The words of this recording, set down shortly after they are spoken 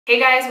Hey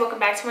guys, welcome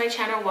back to my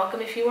channel. Welcome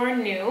if you are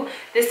new.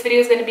 This video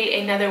is going to be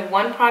another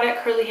one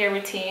product curly hair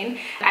routine.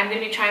 I'm going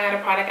to be trying out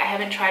a product I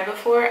haven't tried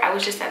before. I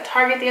was just at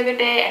Target the other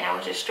day and I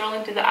was just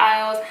strolling through the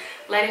aisles,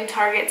 letting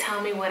Target tell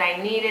me what I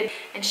needed,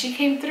 and she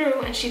came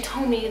through and she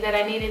told me that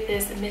I needed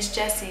this Miss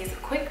Jessie's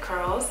Quick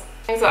Curls.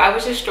 So I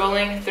was just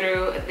strolling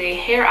through the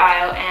hair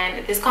aisle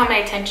and this caught my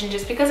attention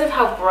just because of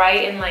how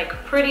bright and like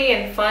pretty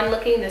and fun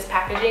looking this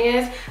packaging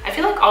is. I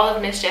feel like all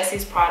of Miss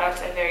Jessie's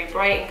products are very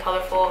bright and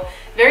colorful,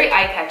 very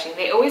eye-catching.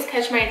 They always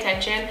catch my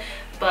attention,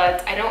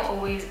 but I don't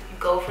always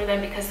go for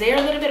them because they're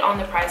a little bit on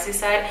the pricey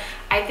side.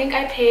 I think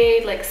I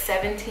paid like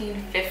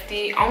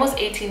 $17.50, almost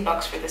 18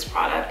 bucks for this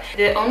product.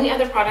 The only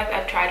other product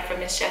I've tried from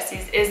Miss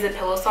Jessie's is the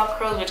Pillow Soft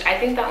Curls, which I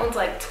think that one's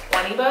like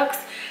 20 bucks.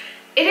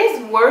 It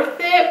is worth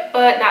it,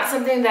 but not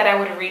something that I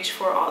would reach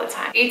for all the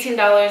time. $18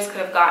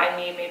 could have gotten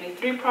me maybe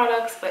 3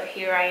 products, but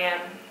here I am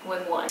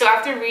with one. So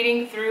after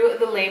reading through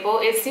the label,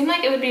 it seemed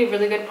like it would be a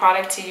really good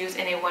product to use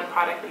in a one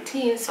product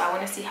routine, so I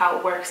want to see how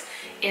it works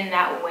in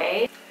that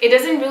way. It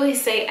doesn't really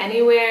say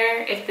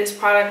anywhere if this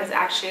product is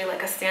actually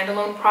like a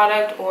standalone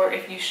product or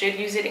if you should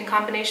use it in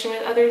combination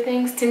with other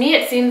things. To me,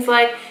 it seems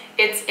like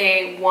it's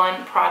a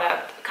one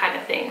product kind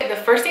of thing. The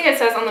first thing it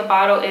says on the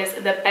bottle is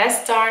the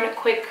best darn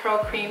quick curl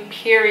cream,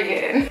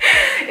 period.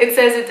 It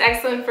says it's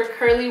excellent for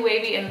curly,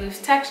 wavy, and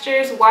loose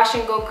textures, wash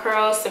and go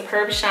curls,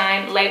 superb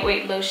shine,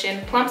 lightweight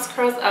lotion, plumps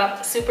curls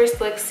up, super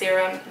slick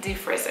serum,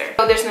 defrizzer.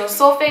 So there's no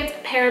sulfates,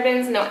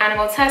 parabens, no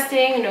animal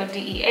testing, no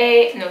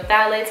DEA, no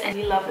phthalates, and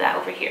we love that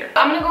over here.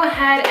 I'm gonna go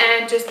ahead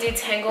and just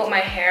detangle my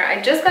hair.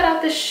 I just got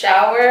out the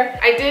shower.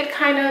 I did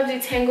kind of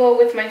detangle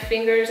with my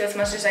fingers as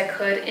much as I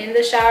could in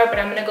the shower, but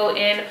I'm gonna go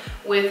in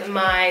with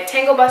my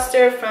Tangle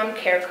Buster from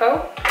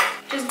Careco.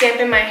 Just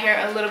dampen my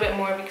hair a little bit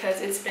more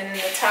because it's been in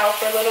the towel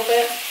for a little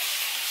bit.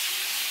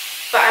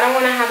 But I don't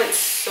want to have it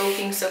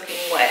soaking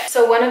wet.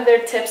 So one of their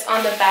tips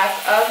on the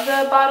back of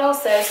the bottle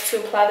says to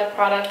apply the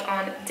product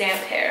on damp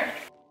hair.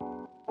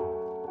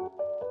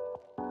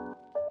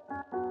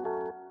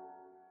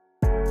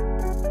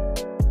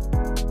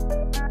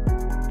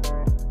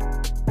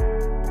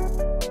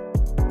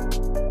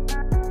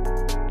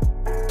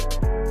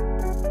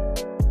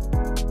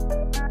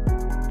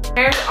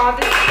 Hair's all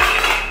this.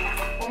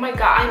 Oh my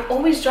god, I'm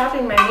always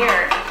dropping my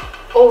hair.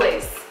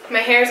 Always. My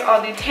hair is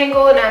all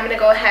detangled and I'm gonna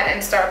go ahead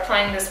and start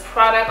applying this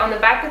product. On the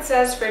back it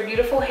says, for a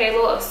beautiful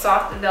halo of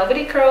soft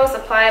velvety curls,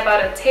 apply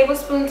about a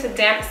tablespoon to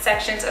damp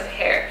sections of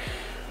hair.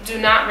 Do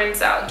not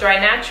rinse out. Dry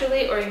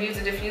naturally or use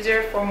a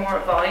diffuser for more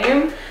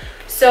volume.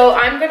 So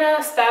I'm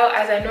gonna style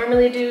as I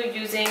normally do,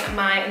 using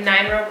my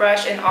 9-row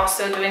brush and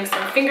also doing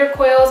some finger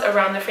coils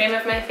around the frame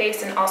of my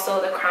face and also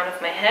the crown of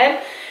my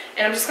head.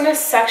 And I'm just gonna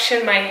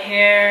section my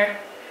hair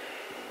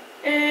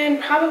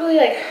in probably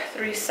like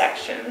 3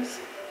 sections.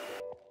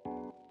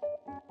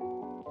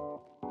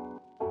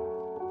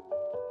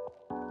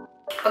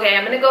 Okay,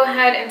 I'm gonna go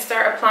ahead and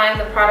start applying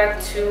the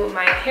product to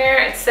my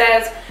hair. It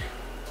says,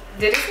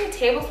 did it say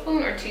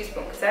tablespoon or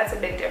teaspoon? Because that's a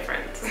big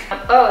difference.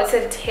 Oh, it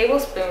said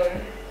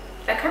tablespoon.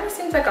 That kind of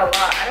seems like a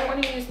lot. I don't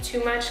want to use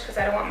too much because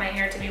I don't want my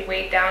hair to be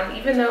weighed down.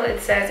 Even though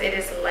it says it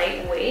is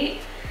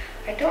lightweight,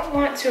 I don't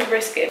want to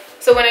risk it.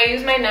 So when I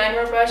use my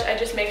 9-row brush, I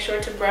just make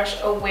sure to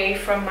brush away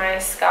from my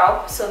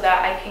scalp so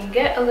that I can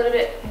get a little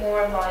bit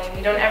more volume.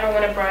 You don't ever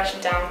want to brush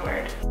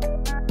downward.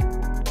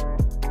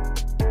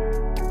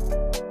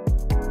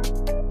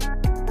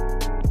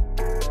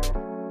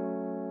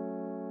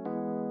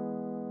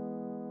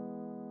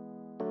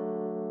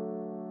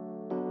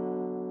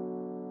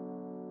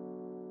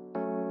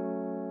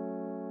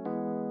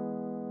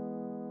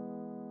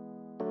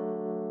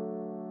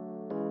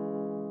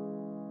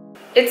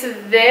 It's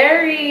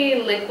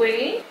very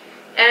liquidy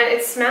and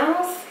it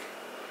smells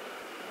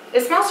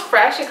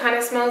fresh. It kind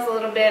of smells a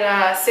little bit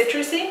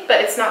citrusy,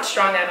 but it's not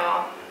strong at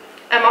all.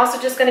 I'm also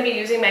just going to be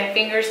using my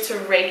fingers to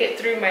rake it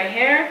through my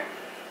hair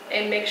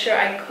and make sure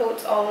I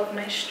coat all of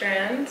my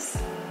strands.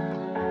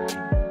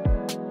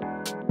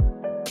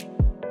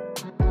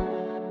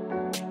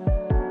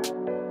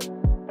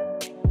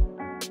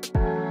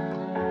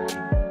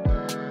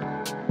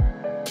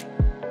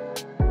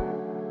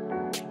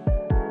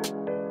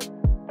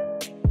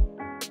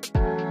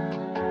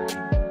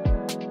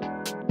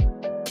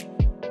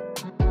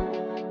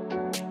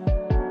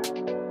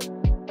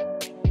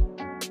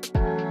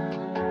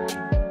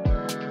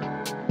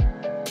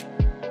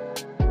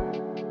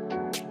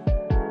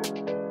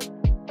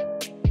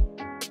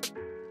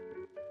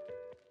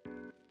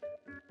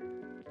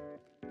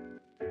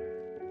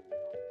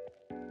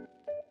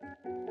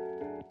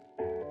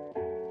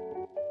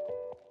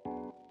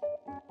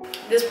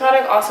 This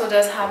product also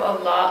does have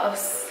a lot of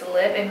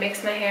slip. It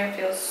makes my hair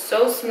feel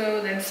so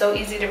smooth and so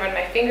easy to run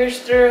my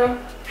fingers through.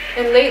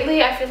 And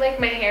lately I feel like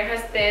my hair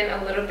has been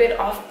a little bit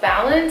off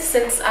balance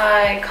since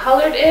I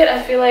colored it.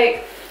 I feel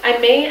like I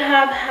may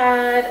have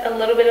had a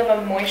little bit of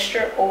a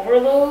moisture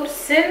overload.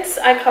 Since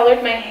I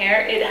colored my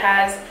hair, it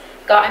has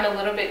gotten a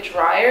little bit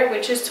drier,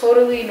 which is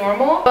totally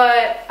normal.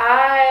 But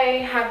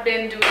I have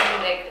been doing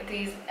like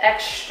these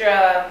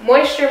extra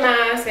moisture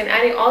masks and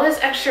adding all this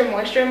extra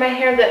moisture in my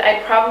hair that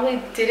I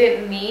probably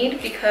didn't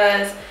need,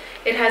 because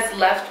it has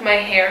left my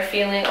hair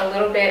feeling a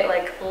little bit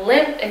like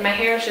limp, and my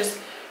hair is just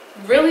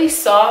really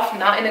soft,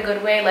 not in a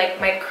good way. Like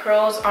my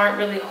curls aren't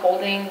really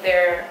holding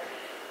their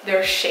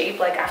shape.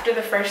 Like after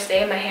the first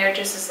day, my hair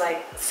just is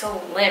like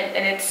so limp,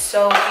 and it's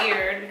so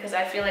weird because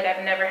I feel like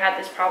I've never had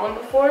this problem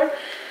before.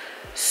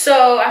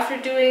 So after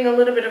doing a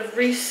little bit of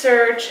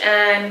research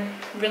and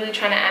really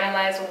trying to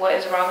analyze what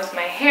is wrong with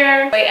my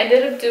hair, I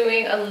ended up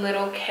doing a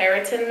little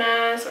keratin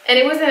mask, and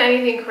it wasn't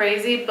anything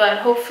crazy, but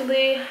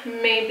hopefully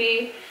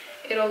maybe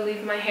it'll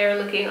leave my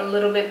hair looking a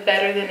little bit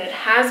better than it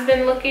has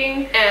been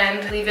looking,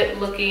 and leave it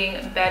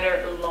looking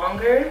better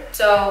longer.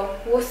 So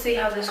we'll see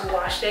how this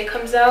wash day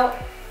comes out.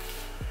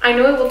 I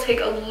know it will take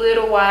a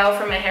little while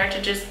for my hair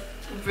to just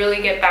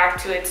really get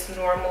back to its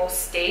normal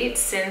state,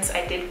 since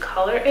I did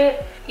color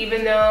it.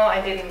 Even though I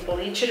didn't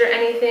bleach it or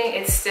anything,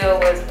 it still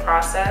was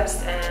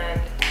processed,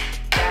 and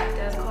that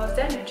does cause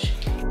damage.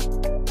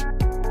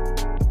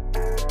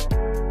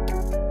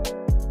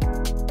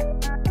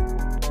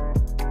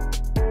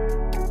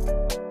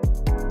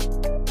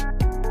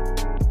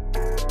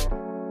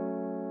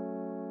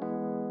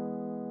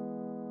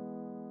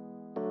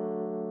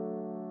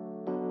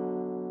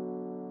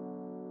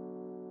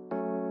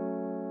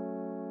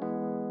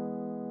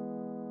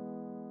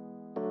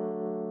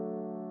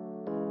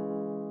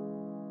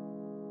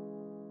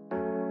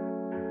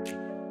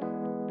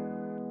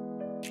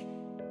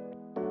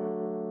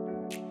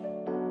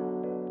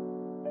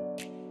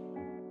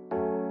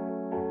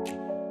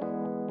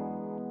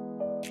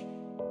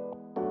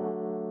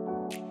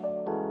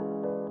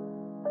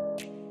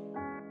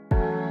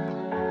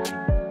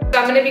 So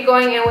I'm going to be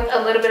going in with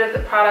a little bit of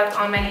the product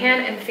on my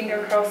hand and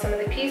finger curl some of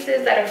the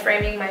pieces that are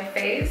framing my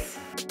face.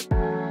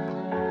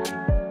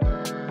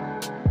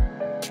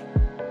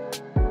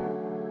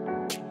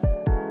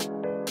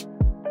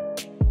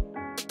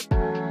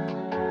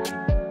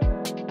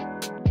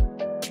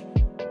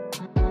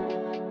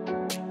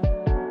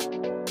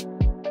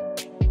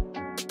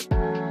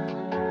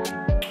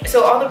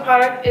 So all the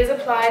product is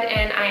applied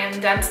and I am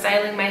done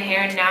styling my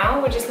hair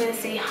now. We're just gonna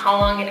see how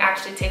long it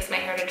actually takes my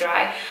hair to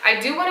dry. I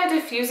do wanna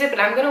diffuse it, but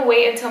I'm gonna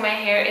wait until my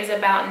hair is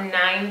about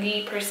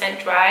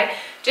 90% dry,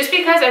 just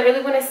because I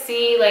really wanna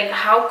see like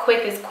how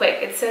quick is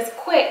quick. It says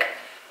quick,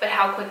 but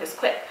how quick is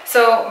quick?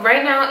 So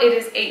right now it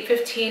is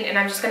 8:15, and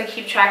I'm just gonna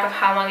keep track of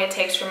how long it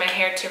takes for my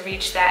hair to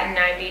reach that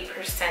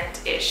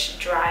 90%-ish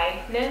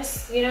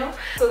dryness, you know?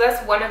 So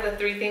that's one of the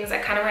 3 things I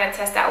kind of want to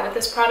test out with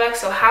this product.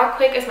 So how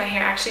quick is my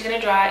hair actually gonna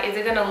dry? Is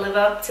it gonna live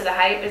up to the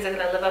hype? Is it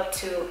gonna live up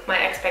to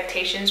my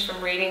expectations from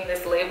reading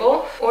this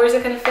label? Or is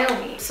it gonna fail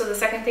me? So the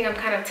second thing I'm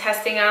kind of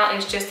testing out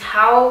is just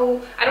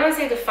how, I don't wanna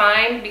say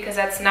defined, because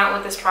that's not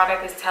what this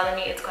product is telling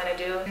me it's gonna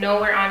do.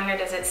 Nowhere on here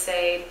does it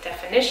say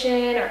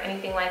definition or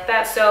anything like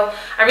that. So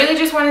I really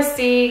just want to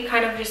see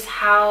kind of just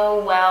how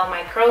well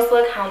my curls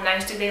look, how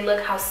nice do they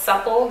look, how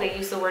supple, they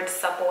use the word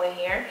supple in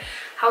here,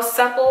 how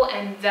supple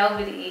and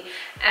velvety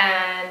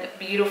and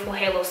beautiful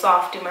halo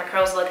soft do my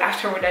curls look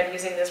after we're done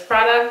using this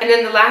product. And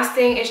then the last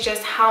thing is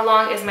just how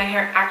long is my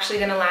hair actually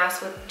going to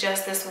last with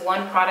just this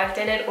one product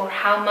in it, or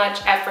how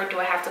much effort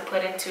do I have to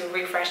put into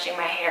refreshing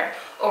my hair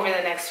over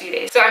the next few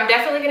days. So I'm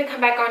definitely going to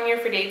come back on here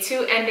for day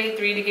 2 and day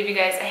 3 to give you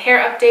guys a hair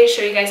update,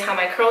 show you guys how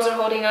my curls are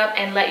holding up,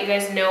 and let you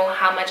guys know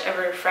how much of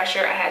a refresher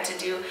I had to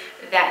do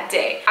that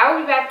day. I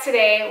will be back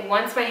today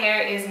once my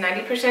hair is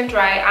 90%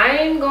 dry. I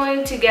am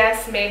going to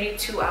guess maybe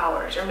 2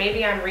 hours, or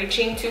maybe I'm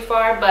reaching too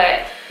far,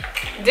 but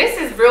this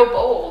is real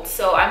bold,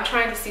 so I'm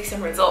trying to see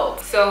some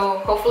results. So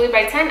hopefully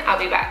by 10 I'll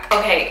be back.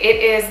 Okay,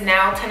 it is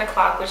now 10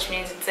 o'clock, which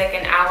means it's like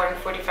an hour and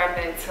 45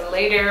 minutes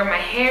later. My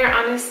hair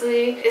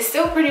honestly is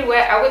still pretty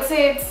wet. I would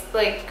say it's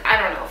like, I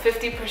don't know,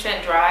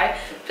 50% dry. I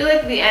feel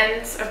like the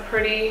ends are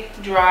pretty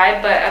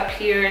dry, but up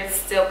here it's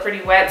still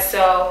pretty wet.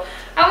 So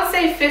I would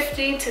say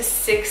 50 to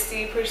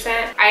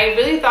 60%. I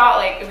really thought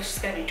like it was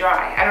just gonna be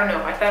dry. I don't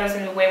know, I thought it was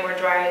gonna be way more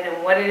dry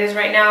than what it is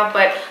right now,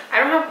 but I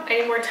don't have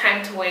any more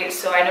time to wait.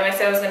 So I know I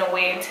said I was gonna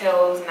wait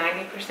until it was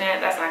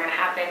 90%. That's not gonna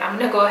happen. I'm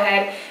gonna go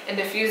ahead and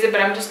diffuse it,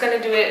 but I'm just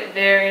gonna do it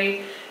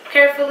very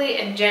carefully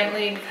and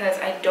gently because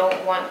I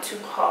don't want to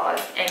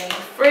cause any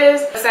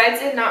frizz.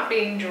 Besides it not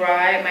being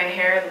dry, my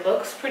hair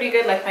looks pretty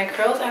good. Like my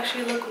curls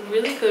actually look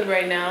really good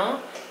right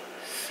now.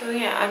 So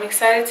yeah, I'm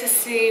excited to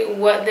see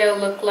what they'll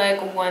look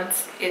like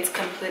once it's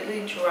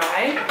completely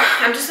dry.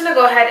 I'm just gonna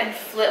go ahead and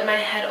flip my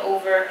head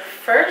over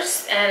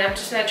first, and I'm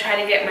just gonna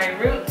try to get my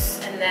roots,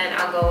 and then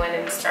I'll go in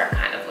and start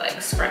kind of like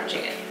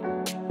scrunching it.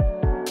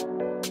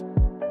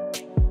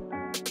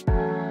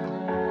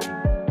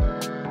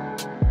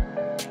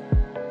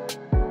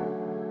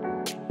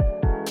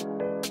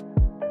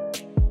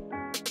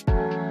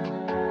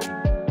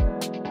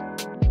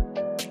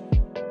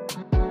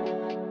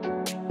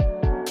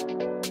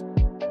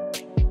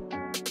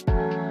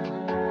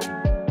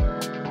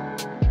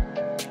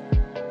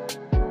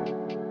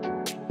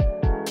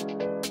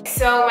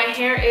 So my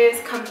hair is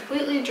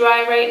completely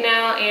dry right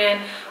now and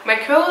my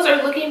curls are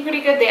looking pretty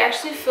good. They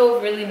actually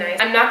feel really nice.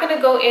 I'm not going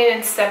to go in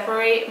and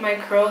separate my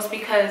curls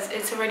because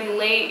it's already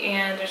late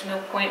and there's no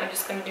point. I'm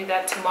just going to do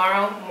that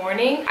tomorrow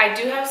morning. I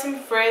do have some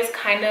frizz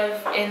kind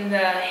of in the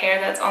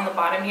hair that's on the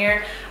bottom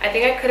here. I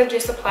think I could have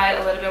just applied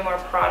a little bit more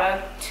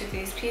product to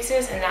these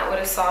pieces and that would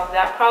have solved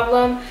that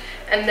problem.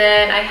 And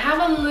then I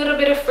have a little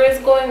bit of frizz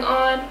going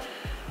on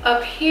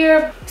up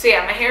here. So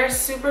yeah, my hair is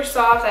super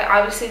soft. I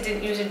obviously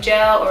didn't use a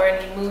gel or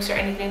any mousse or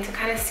anything to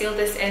kind of seal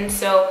this in,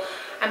 so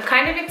I'm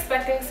kind of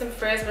expecting some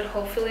frizz, but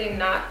hopefully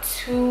not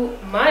too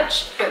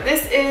much. But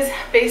this is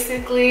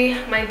basically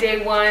my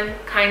day one,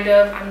 kind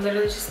of. I'm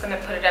literally just gonna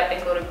put it up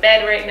and go to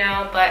bed right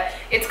now, but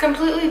it's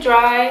completely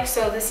dry,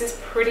 so this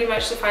is pretty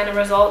much the final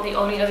result. The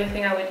only other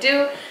thing I would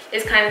do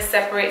is kind of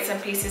separate some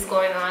pieces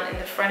going on in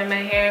the front of my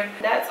hair.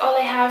 That's all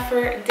I have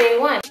for day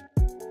one.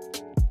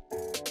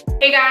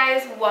 Hey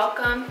guys,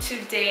 welcome to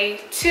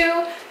day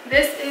two.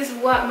 This is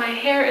what my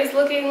hair is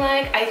looking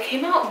like. I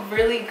came out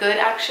really good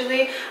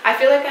actually. I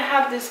feel like I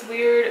have this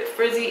weird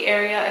frizzy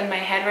area in my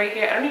head right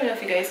here. I don't even know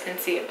if you guys can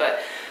see it, but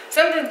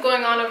something's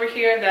going on over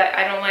here that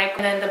I don't like.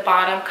 And then the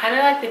bottom, kind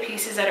of like the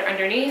pieces that are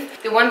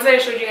underneath. The ones that I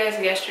showed you guys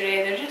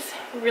yesterday, they're just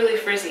really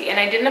frizzy. And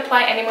I didn't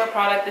apply any more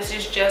product. This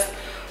is just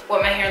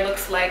what my hair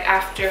looks like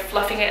after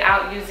fluffing it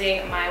out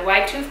using my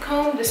wide tooth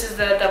comb. This is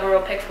the double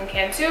row pick from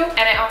Cantu, and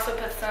I also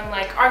put some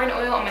like argan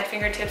oil on my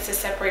fingertips to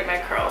separate my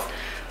curls.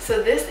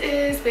 So this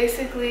is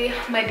basically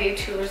my day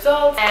two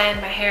results and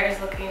my hair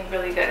is looking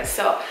really good.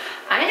 So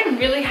I am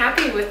really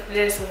happy with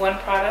this one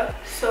product.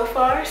 So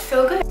far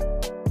so good.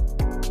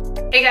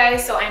 Hey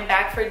guys, so I'm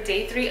back for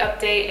day three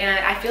update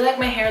and I feel like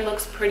my hair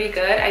looks pretty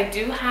good. I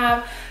do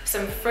have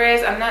some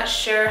frizz. I'm not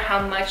sure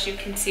how much you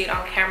can see it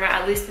on camera.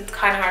 At least it's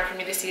kind of hard for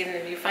me to see it in the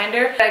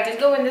viewfinder. But I did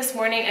go in this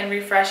morning and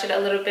refresh it a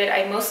little bit.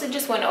 I mostly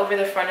just went over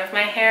the front of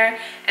my hair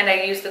and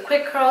I used the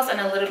Quick Curls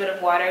and a little bit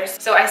of water.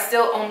 So I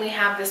still only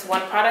have this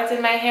one product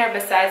in my hair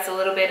besides a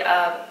little bit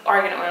of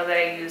argan oil that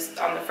I used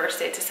on the first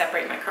day to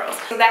separate my curls.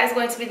 So that is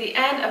going to be the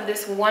end of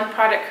this one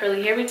product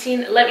curly hair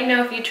routine. Let me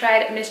know if you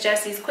tried Miss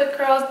Jessie's Quick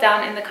Curls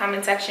down in the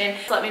comment section.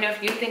 Let me know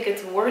if you think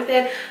it's worth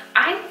it.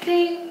 I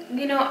think,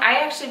 you know,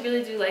 I actually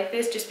really do like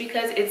this just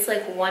because it's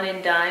like one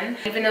and done.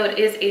 Even though it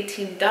is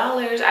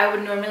 $18, I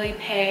would normally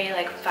pay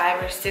like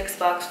 $5 or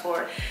 $6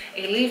 for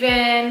a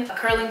leave-in, a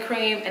curling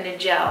cream, and a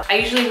gel. I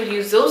usually would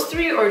use those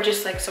three or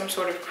just like some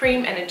sort of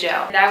cream and a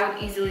gel. That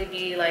would easily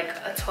be like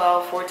a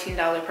 $12,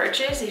 $14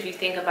 purchase if you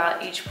think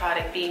about each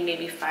product being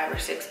maybe $5 or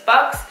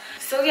 $6.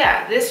 So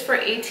yeah, this for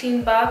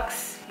 18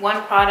 bucks,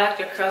 one product,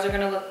 your curls are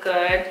gonna look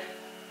good.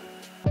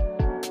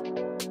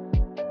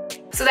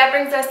 So that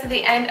brings us to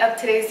the end of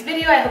today's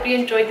video. I hope you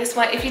enjoyed this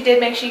one. If you did,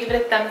 make sure you give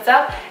it a thumbs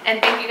up.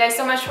 And thank you guys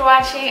so much for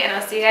watching, and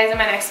I'll see you guys in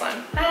my next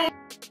one. Bye!